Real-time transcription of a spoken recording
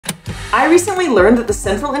I recently learned that the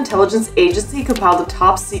Central Intelligence Agency compiled a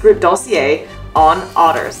top-secret dossier on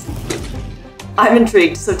otters. I'm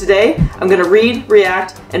intrigued, so today I'm going to read,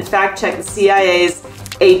 react, and fact-check the CIA's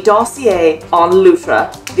A Dossier on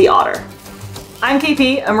Lutra, the otter. I'm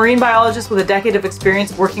KP, a marine biologist with a decade of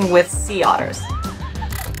experience working with sea otters.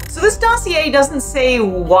 So this dossier doesn't say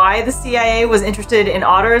why the CIA was interested in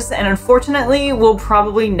otters, and unfortunately, we'll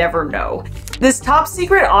probably never know. This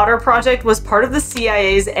top-secret otter project was part of the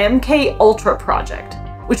CIA's MKUltra project,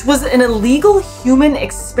 which was an illegal human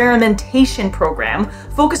experimentation program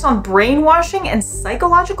focused on brainwashing and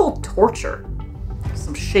psychological torture.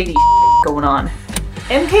 Some shady shit going on.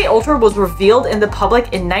 MKUltra was revealed in the public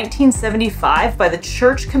in 1975 by the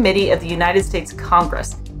Church Committee of the United States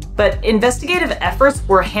Congress. But investigative efforts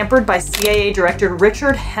were hampered by CIA Director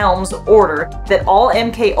Richard Helms' order that all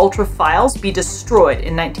MKUltra files be destroyed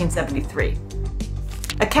in 1973.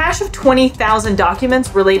 A cache of 20,000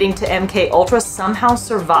 documents relating to MKUltra somehow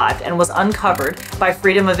survived and was uncovered by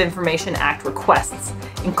Freedom of Information Act requests,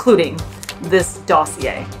 including this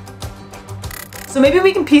dossier. So maybe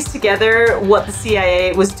we can piece together what the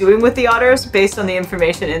CIA was doing with the otters based on the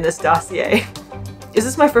information in this dossier. Is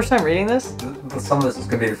this my first time reading this? Some of this is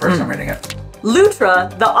going to be your first time reading it.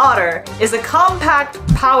 Lutra, the otter, is a compact,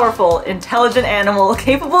 powerful, intelligent animal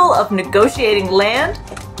capable of negotiating land,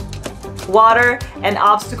 water, and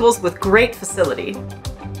obstacles with great facility.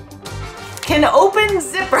 Can open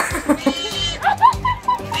zipper.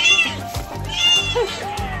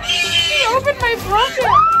 He opened my blanket.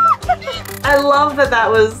 I love that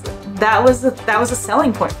was a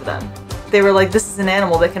selling point for them. They were like, this is an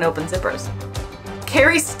animal that can open zippers.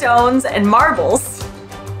 Carry stones and marbles.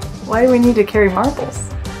 Why do we need to carry marbles?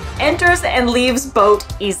 Enters and leaves boat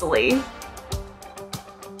easily.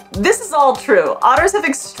 This is all true. Otters have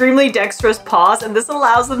extremely dexterous paws, and this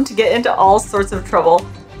allows them to get into all sorts of trouble.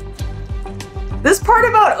 This part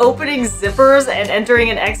about opening zippers and entering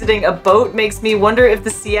and exiting a boat makes me wonder if the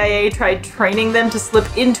CIA tried training them to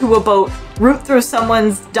slip into a boat, root through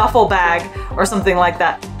someone's duffel bag, or something like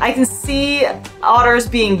that. I can see otters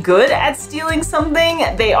being good at stealing something.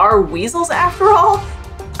 They are weasels after all.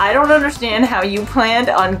 I don't understand how you planned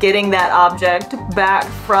on getting that object back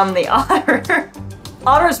from the otter.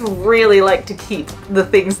 Otters really like to keep the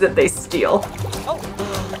things that they steal. Oh.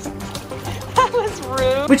 That was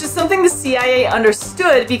rude. Which is something the CIA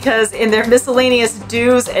understood because in their miscellaneous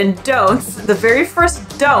do's and don'ts, the very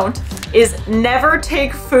first don't is never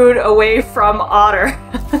take food away from otter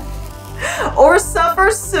or suffer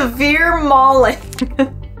severe mauling.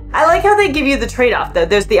 I like how they give you the trade-off though.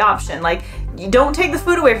 There's the option, like, you don't take the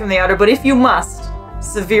food away from the otter, but if you must,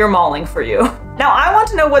 severe mauling for you. Now I want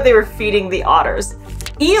to know what they were feeding the otters.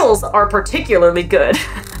 Eels are particularly good.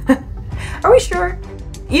 Are we sure?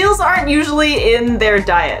 Eels aren't usually in their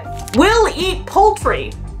diet. Will eat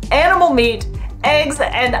poultry, animal meat, eggs,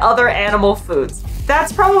 and other animal foods.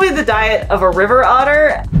 That's probably the diet of a river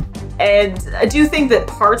otter, and I do think that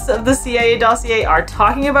parts of the CIA dossier are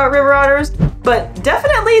talking about river otters, but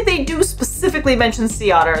definitely they do specifically mention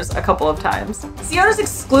sea otters a couple of times. Sea otters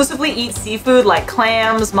exclusively eat seafood like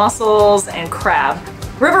clams, mussels, and crab.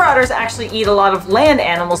 River otters actually eat a lot of land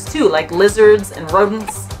animals too, like lizards and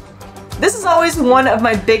rodents. This is always one of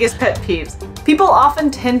my biggest pet peeves. People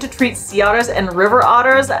often tend to treat sea otters and river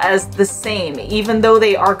otters as the same, even though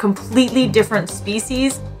they are completely different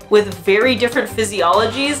species with very different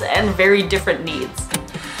physiologies and very different needs.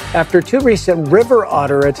 After 2 recent river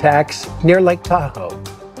otter attacks near Lake Tahoe.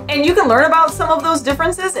 And you can learn about some of those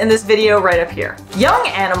differences in this video right up here. Young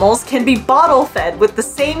animals can be bottle fed with the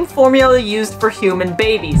same formula used for human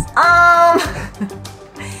babies.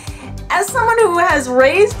 As someone who has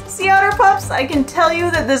raised sea otter pups, I can tell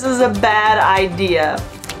you that this is a bad idea.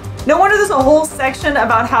 No wonder there's a whole section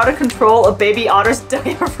about how to control a baby otter's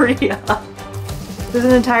diarrhea. There's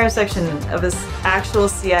an entire section of this actual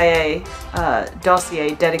CIA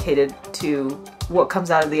dossier dedicated to what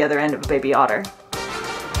comes out of the other end of a baby otter.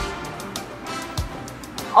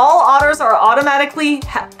 All otters are automatically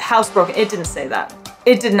housebroken. It didn't say that.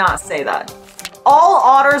 It did not say that. All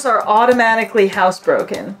otters are automatically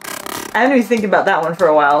housebroken. I haven't even think about that one for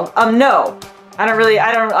a while. No. I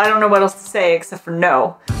don't know what else to say except for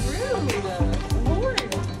no.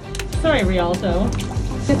 Lord. Sorry, Rialto.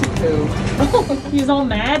 He had to poo. Oh, he was all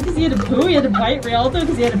mad because he had to poo? He had to bite Rialto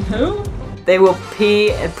because he had to poo? They will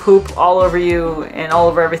pee and poop all over you and all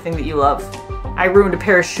over everything that you love. I ruined a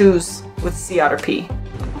pair of shoes with sea otter pee.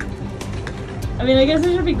 I mean, I guess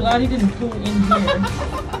I should be glad he didn't poo in here.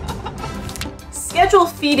 Schedule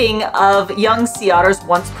feeding of young sea otters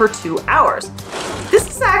once per 2 hours. This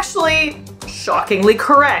is actually shockingly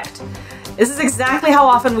correct. This is exactly how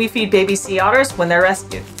often we feed baby sea otters when they're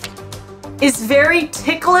rescued. Is very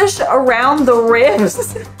ticklish around the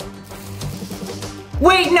ribs.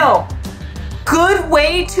 Wait, no. Good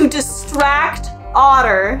way to distract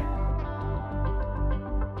otter.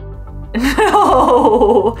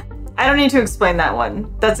 No. I don't need to explain that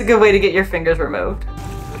one. That's a good way to get your fingers removed.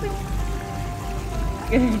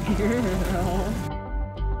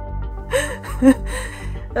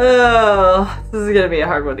 Oh, this is gonna be a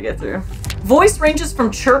hard one to get through. Voice ranges from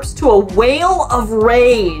chirps to a wail of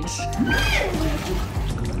rage.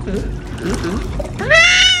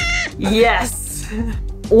 Yes.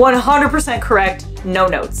 100% correct, no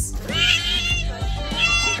notes.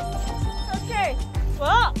 Okay,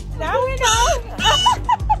 well, now we know.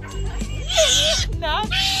 Not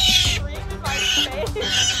scream in my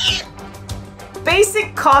face.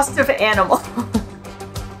 Basic cost of animal.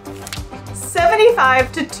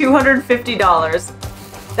 $75 to $250.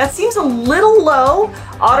 That seems a little low.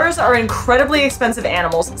 Otters are incredibly expensive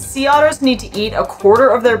animals. Sea otters need to eat a quarter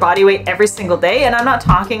of their body weight every single day, and I'm not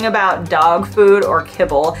talking about dog food or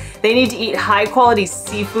kibble. They need to eat high quality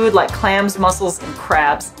seafood like clams, mussels, and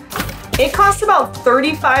crabs. It costs about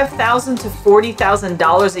 $35,000 to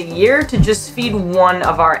 $40,000 a year to just feed one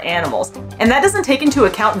of our animals. And that doesn't take into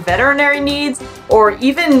account veterinary needs or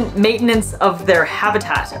even maintenance of their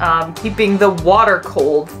habitat, keeping the water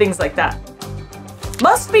cold, things like that.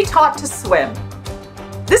 Must be taught to swim.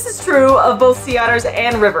 This is true of both sea otters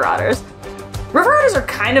and river otters. River otters are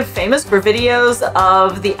kind of famous for videos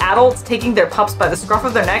of the adults taking their pups by the scruff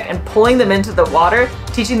of their neck and pulling them into the water,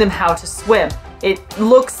 teaching them how to swim. It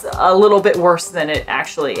looks a little bit worse than it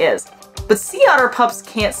actually is. But sea otter pups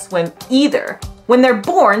can't swim either. When they're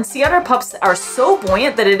born, sea otter pups are so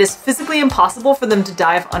buoyant that it is physically impossible for them to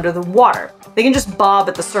dive under the water. They can just bob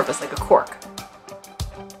at the surface like a cork.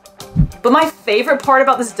 But my favorite part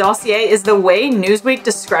about this dossier is the way Newsweek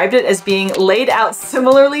described it as being laid out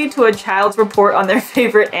similarly to a child's report on their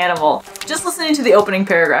favorite animal. Just listening to the opening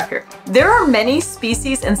paragraph here. There are many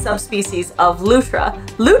species and subspecies of Lutra.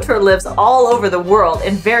 Lutra lives all over the world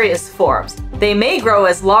in various forms. They may grow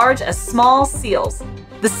as large as small seals.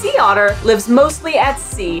 The sea otter lives mostly at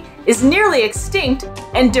sea, is nearly extinct,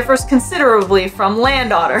 and differs considerably from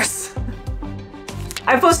land otters.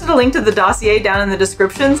 I posted a link to the dossier down in the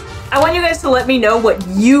descriptions. I want you guys to let me know what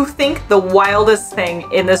you think the wildest thing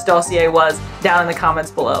in this dossier was down in the comments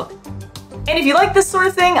below. And if you like this sort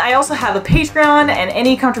of thing, I also have a Patreon, and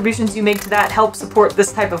any contributions you make to that help support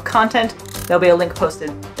this type of content. There'll be a link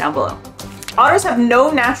posted down below. Otters have no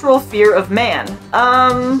natural fear of man.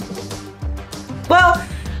 Well,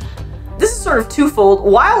 this is sort of twofold.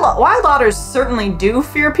 Wild otters certainly do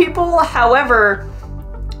fear people. However,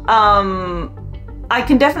 I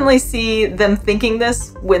can definitely see them thinking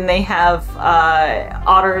this when they have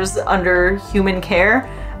otters under human care,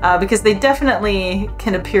 because they definitely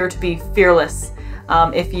can appear to be fearless,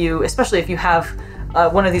 especially if you have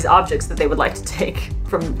one of these objects that they would like to take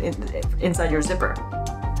from inside your zipper.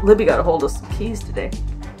 Libby got a hold of some keys today.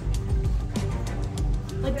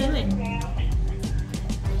 What doing?